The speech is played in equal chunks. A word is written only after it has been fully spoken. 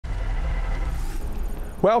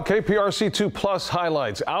Well, KPRC 2 Plus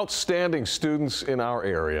highlights outstanding students in our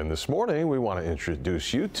area. And this morning, we want to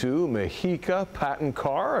introduce you to Mihika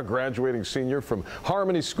Patankar, a graduating senior from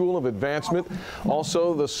Harmony School of Advancement,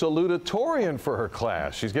 also the salutatorian for her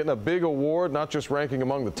class. She's getting a big award, not just ranking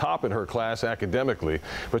among the top in her class academically,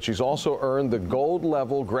 but she's also earned the gold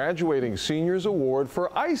level Graduating Seniors Award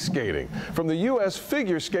for ice skating from the U.S.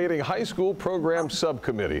 Figure Skating High School Program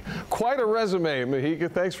Subcommittee. Quite a resume,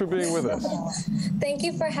 Mihika. Thanks for being with us. Thank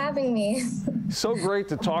you for having me. So great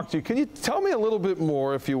to talk to you. Can you tell me a little bit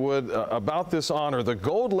more, if you would, about this honor, the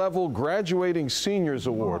Gold Level Graduating Seniors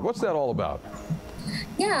Award? What's that all about?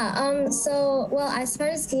 Yeah, well, I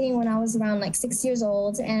started skating when I was around like 6 years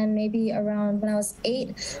old, and maybe around when I was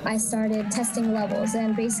 8, I started testing levels.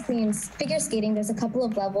 And basically in figure skating, there's a couple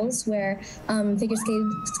of levels where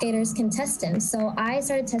skaters can test in. So I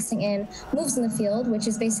started testing in moves in the field, which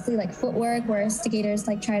is basically like footwork, where skaters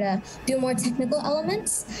like try to do more technical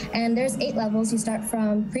elements. And there's 8 levels. You start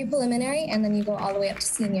from pre-preliminary, and then you go all the way up to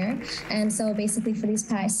senior. And so basically for these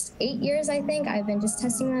past 8 years, I think, I've been just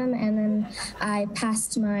testing them, and then I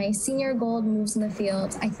passed my senior gold moves in the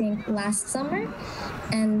field, I think last summer.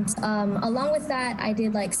 And along with that, I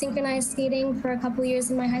did like synchronized skating for a couple of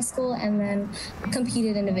years in my high school, and then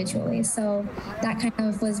competed individually. So that kind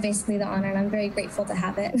of was basically the honor, and I'm very grateful to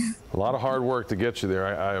have it. A lot of hard work to get you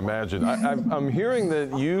there, I imagine. I'm hearing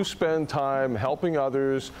that you spend time helping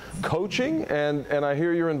others, coaching, and I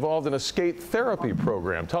hear you're involved in a skate therapy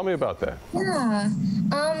program. Tell me about that. Yeah.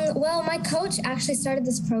 Well, my coach actually started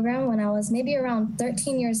this program when I was maybe around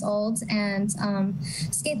 13 years old, and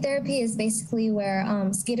skate therapy is basically where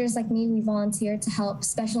skaters like me, we volunteer to help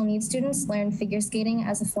special needs students learn figure skating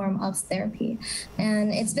as a form of therapy.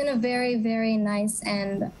 And it's been a very, very nice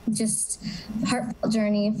and just heartfelt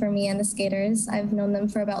journey for me and the skaters. I've known them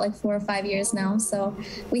for about like 4 or 5 years now, so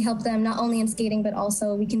we help them not only in skating, but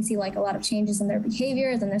also we can see like a lot of changes in their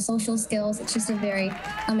behaviors and their social skills. It's just a very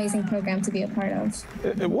amazing program to be a part of.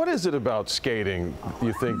 What is it about skating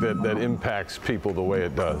you think that impacts people the way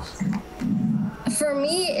it does? For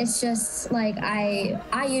me, it's just like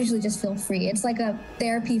I usually just feel free. It's like a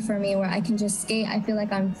therapy for me where I can just skate. I feel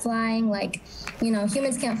like I'm flying. Like, you know,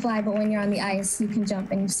 humans can't fly, but when you're on the ice, you can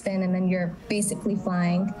jump and you spin, and then you're basically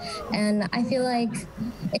flying. And I feel like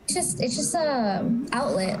it's just a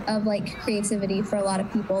outlet of like creativity for a lot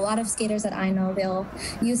of people. A lot of skaters that I know, they'll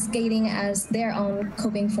use skating as their own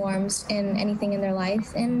coping forms in anything in their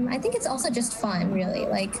life. And I think it's also just fun, really.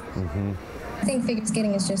 Like, I think figure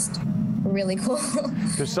skating is just really cool.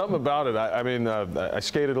 There's something about it. I mean, I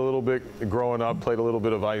skated a little bit growing up, played a little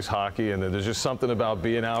bit of ice hockey, and there's just something about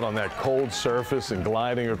being out on that cold surface and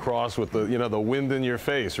gliding across with the, you know, the wind in your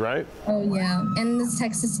face, right? Oh yeah, and this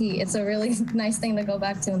Texas heat, it's a really nice thing to go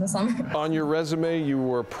back to in the summer. On your resume, you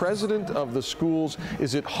were president of the school's,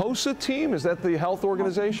 is it HOSA team? Is that the health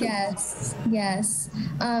organization? Yes, yes.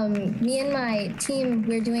 Me and my team,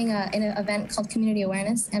 we're doing an event called Community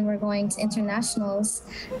Awareness, and we're going to internationals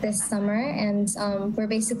this summer. And we're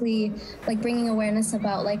basically like bringing awareness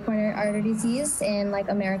about like coronary artery disease in like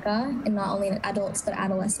America, and not only adults but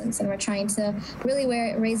adolescents. And we're trying to really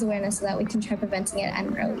raise awareness so that we can try preventing it at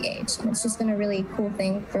an early age. And it's just been a really cool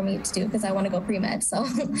thing for me to do because I want to go pre-med. So.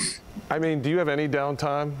 I mean, do you have any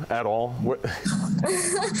downtime at all?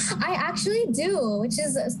 I actually do, which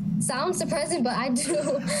sounds surprising, but I do.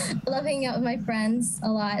 I love hanging out with my friends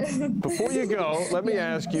a lot. Before you go, let me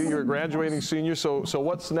ask you, you're a graduating senior, so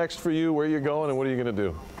what's next for you? Where are you going, and what are you going to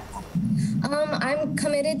do? I'm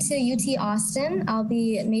committed to UT Austin. I'll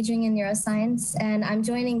be majoring in neuroscience, and I'm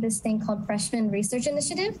joining this thing called Freshman Research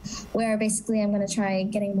Initiative, where basically I'm going to try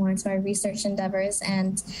getting more into my research endeavors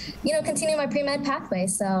and, you know, continue my pre-med pathway.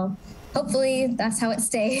 So hopefully that's how it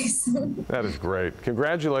stays. That is great.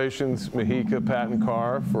 Congratulations, Mihika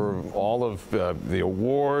Patankar, for all of the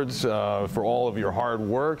awards, for all of your hard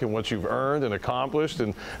work and what you've earned and accomplished,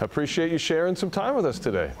 and appreciate you sharing some time with us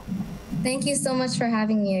today. Thank you so much for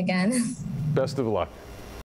having me again. Best of luck.